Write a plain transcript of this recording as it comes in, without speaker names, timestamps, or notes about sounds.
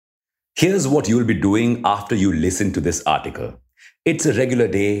Here's what you'll be doing after you listen to this article. It's a regular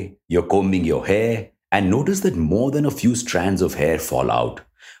day, you're combing your hair, and notice that more than a few strands of hair fall out.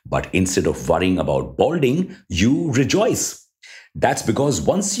 But instead of worrying about balding, you rejoice. That's because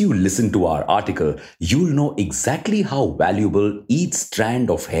once you listen to our article, you'll know exactly how valuable each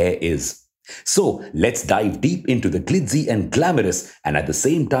strand of hair is. So let's dive deep into the glitzy and glamorous, and at the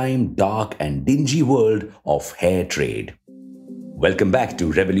same time dark and dingy world of hair trade. Welcome back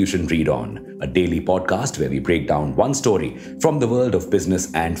to Revolution Read On, a daily podcast where we break down one story from the world of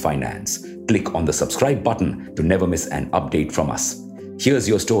business and finance. Click on the subscribe button to never miss an update from us. Here's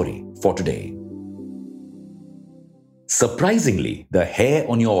your story for today. Surprisingly, the hair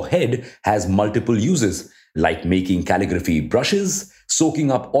on your head has multiple uses, like making calligraphy brushes,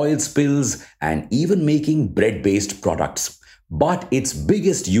 soaking up oil spills, and even making bread-based products. But its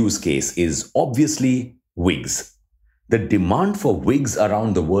biggest use case is obviously wigs. The demand for wigs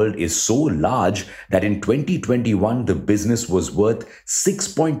around the world is so large that in 2021 the business was worth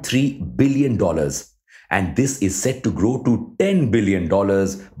 $6.3 billion, and this is set to grow to $10 billion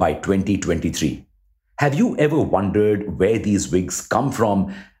by 2023. Have you ever wondered where these wigs come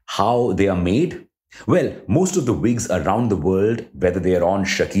from, how they are made? Well, most of the wigs around the world, whether they are on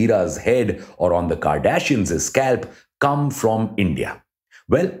Shakira's head or on the Kardashians' scalp, come from India.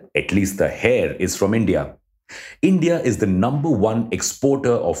 Well, at least the hair is from India. India is the number one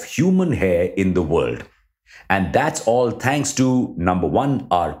exporter of human hair in the world. And that's all thanks to number one,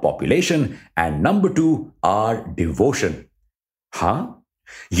 our population, and number two, our devotion. Huh?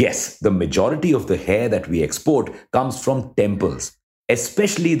 Yes, the majority of the hair that we export comes from temples,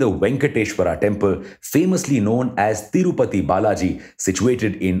 especially the Venkateshwara temple, famously known as Tirupati Balaji,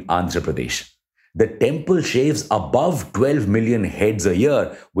 situated in Andhra Pradesh. The temple shaves above 12 million heads a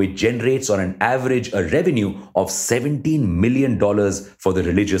year, which generates on an average a revenue of $17 million for the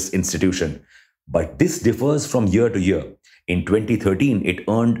religious institution. But this differs from year to year. In 2013, it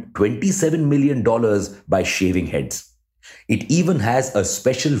earned $27 million by shaving heads. It even has a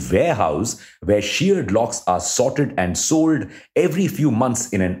special warehouse where sheared locks are sorted and sold every few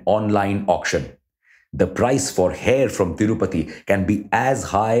months in an online auction. The price for hair from Tirupati can be as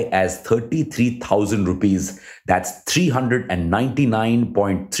high as 33,000 rupees. That's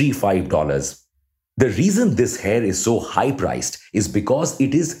 $399.35. The reason this hair is so high priced is because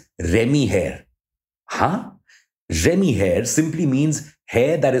it is Remi hair. Huh? Remi hair simply means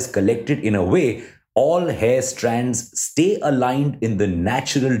hair that is collected in a way all hair strands stay aligned in the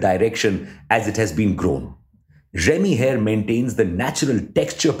natural direction as it has been grown. Remi hair maintains the natural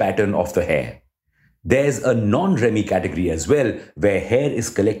texture pattern of the hair. There's a non-Remi category as well, where hair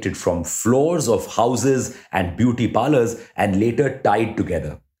is collected from floors of houses and beauty parlors and later tied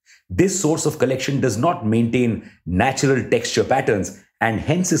together. This source of collection does not maintain natural texture patterns and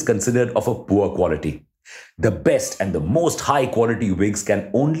hence is considered of a poor quality. The best and the most high quality wigs can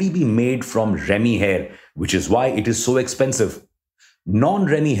only be made from Remi hair, which is why it is so expensive.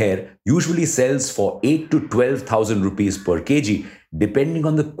 Non-Remi hair usually sells for 8 to 12,000 rupees per kg, depending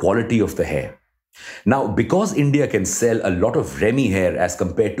on the quality of the hair. Now, because India can sell a lot of Remi hair as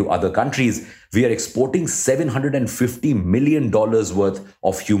compared to other countries, we are exporting $750 million worth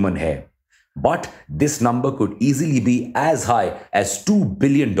of human hair. But this number could easily be as high as $2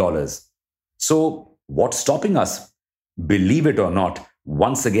 billion. So, what's stopping us? Believe it or not,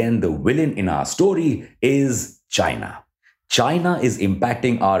 once again, the villain in our story is China. China is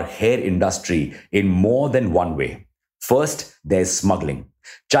impacting our hair industry in more than one way. First, there's smuggling.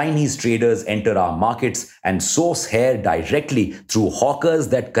 Chinese traders enter our markets and source hair directly through hawkers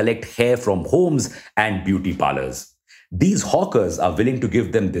that collect hair from homes and beauty parlors. These hawkers are willing to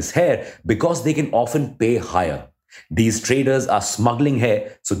give them this hair because they can often pay higher. These traders are smuggling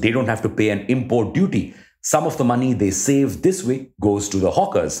hair so they don't have to pay an import duty. Some of the money they save this way goes to the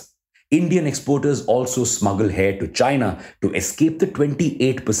hawkers. Indian exporters also smuggle hair to China to escape the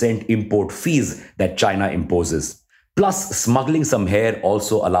 28% import fees that China imposes. Plus, smuggling some hair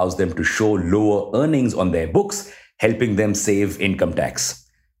also allows them to show lower earnings on their books, helping them save income tax.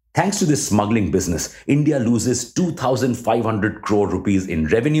 Thanks to this smuggling business, India loses 2,500 crore rupees in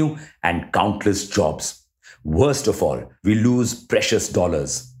revenue and countless jobs. Worst of all, we lose precious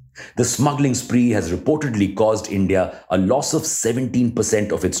dollars. The smuggling spree has reportedly caused India a loss of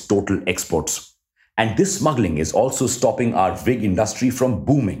 17% of its total exports. And this smuggling is also stopping our wig industry from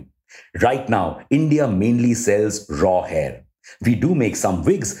booming. Right now, India mainly sells raw hair. We do make some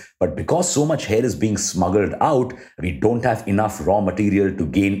wigs, but because so much hair is being smuggled out, we don't have enough raw material to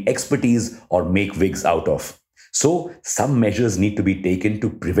gain expertise or make wigs out of. So, some measures need to be taken to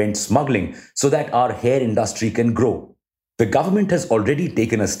prevent smuggling so that our hair industry can grow. The government has already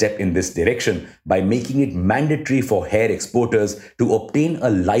taken a step in this direction by making it mandatory for hair exporters to obtain a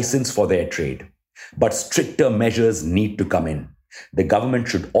license for their trade. But stricter measures need to come in. The government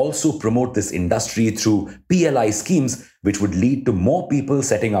should also promote this industry through PLI schemes, which would lead to more people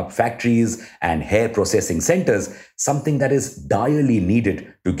setting up factories and hair processing centers, something that is direly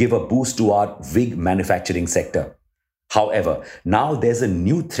needed to give a boost to our wig manufacturing sector. However, now there's a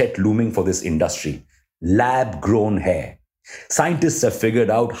new threat looming for this industry: lab grown hair. Scientists have figured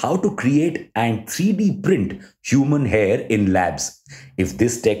out how to create and 3D print human hair in labs. If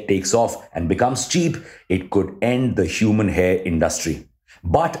this tech takes off and becomes cheap, it could end the human hair industry.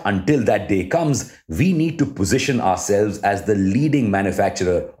 But until that day comes, we need to position ourselves as the leading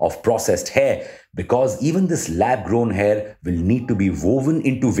manufacturer of processed hair, because even this lab grown hair will need to be woven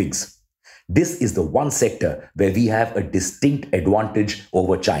into wigs. This is the one sector where we have a distinct advantage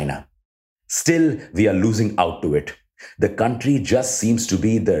over China. Still, we are losing out to it. The country just seems to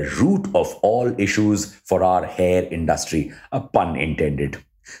be the root of all issues for our hair industry, a pun intended.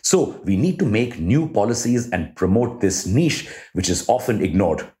 So, we need to make new policies and promote this niche, which is often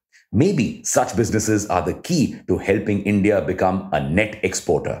ignored. Maybe such businesses are the key to helping India become a net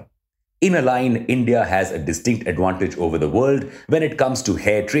exporter. In a line, India has a distinct advantage over the world when it comes to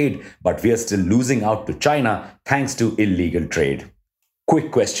hair trade, but we are still losing out to China thanks to illegal trade.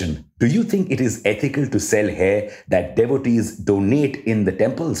 Quick question: do you think it is ethical to sell hair that devotees donate in the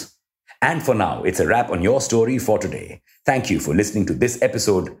temples? And for now, it's a wrap on your story for today. Thank you for listening to this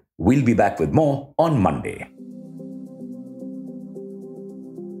episode. We'll be back with more on Monday.